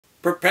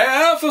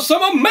Prepare for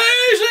some amazing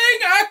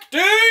acting!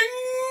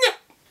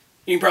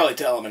 You can probably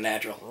tell I'm a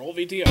natural. Roll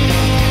VTR.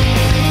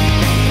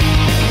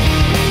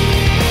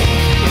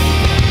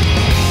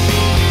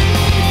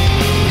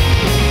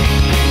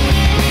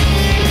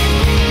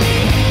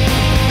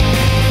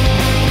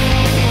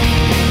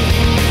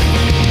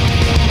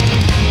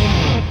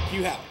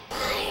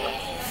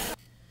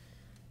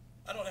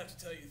 I don't have to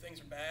tell you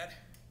things are bad.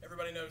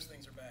 Everybody knows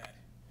things are bad.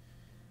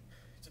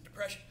 It's a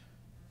depression.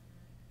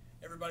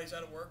 Everybody's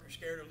out of work or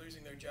scared of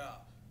losing their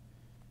job.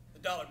 The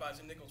dollar buys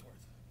a nickel's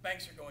worth.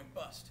 Banks are going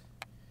bust.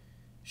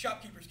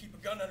 Shopkeepers keep a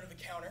gun under the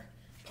counter.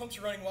 Punks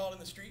are running wild in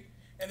the street.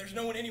 And there's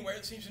no one anywhere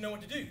that seems to know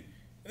what to do. And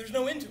there's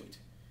no end to it.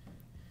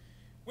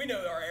 We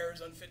know that our air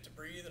is unfit to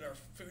breathe and our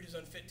food is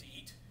unfit to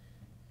eat.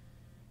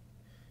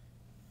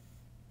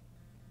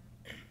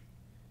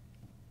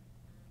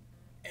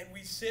 And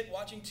we sit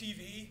watching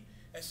TV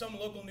as some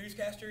local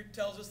newscaster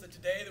tells us that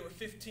today there were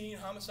 15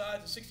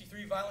 homicides and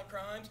 63 violent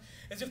crimes,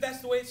 as if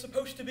that's the way it's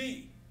supposed to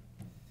be.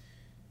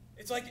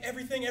 It's like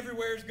everything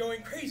everywhere is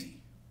going crazy.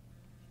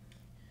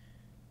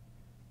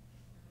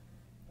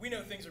 We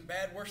know things are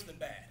bad, worse than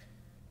bad.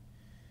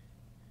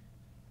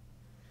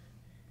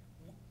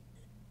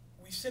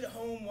 We sit at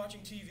home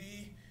watching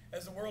TV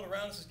as the world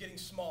around us is getting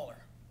smaller.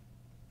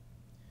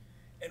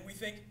 And we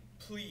think,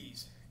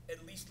 please,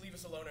 at least leave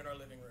us alone in our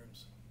living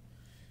rooms.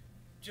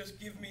 Just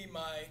give me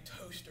my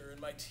toaster and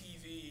my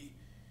TV,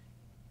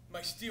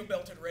 my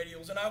steel-belted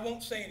radials, and I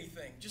won't say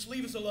anything. Just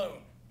leave us alone.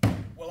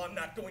 Well, I'm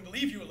not going to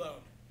leave you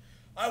alone.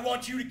 I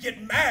want you to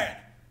get mad.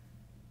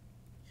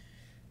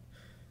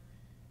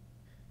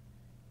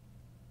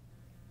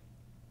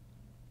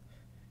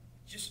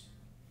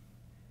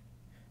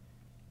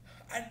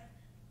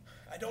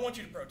 I don't want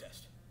you to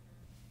protest.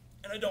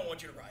 And I don't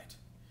want you to riot.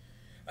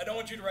 I don't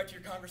want you to write to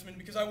your congressman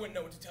because I wouldn't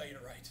know what to tell you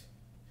to write.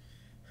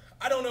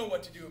 I don't know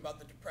what to do about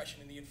the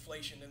depression and the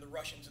inflation and the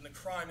Russians and the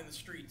crime in the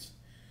streets.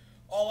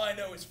 All I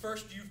know is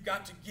first you've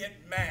got to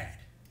get mad.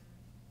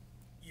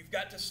 You've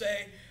got to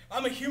say,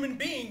 I'm a human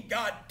being,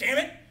 God damn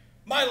it.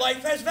 My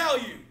life has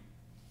value.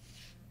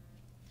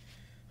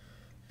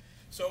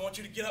 So I want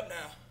you to get up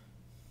now.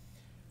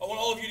 I want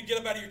all of you to get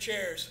up out of your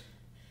chairs.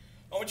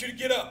 I want you to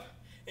get up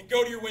and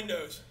go to your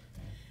windows.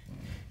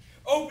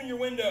 Open your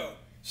window.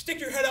 Stick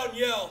your head out and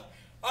yell,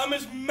 I'm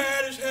as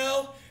mad as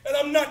hell and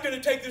I'm not going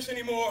to take this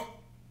anymore.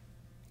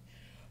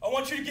 I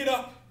want you to get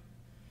up.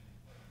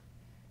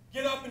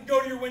 Get up and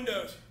go to your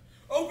windows.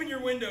 Open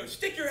your windows.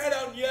 Stick your head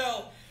out and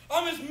yell,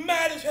 I'm as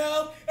mad as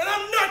hell, and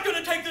I'm not going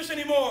to take this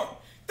anymore.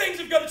 Things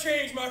have got to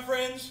change, my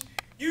friends.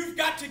 You've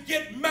got to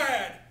get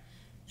mad.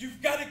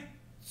 You've got to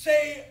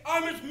say,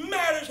 I'm as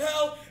mad as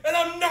hell, and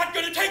I'm not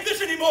going to take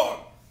this anymore.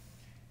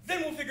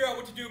 Then we'll figure out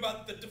what to do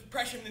about the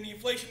depression and the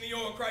inflation and the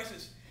oil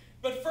crisis.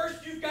 But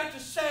first, you've got to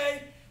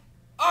say,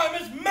 I'm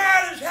as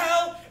mad as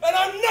hell, and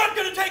I'm not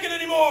going to take it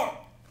anymore.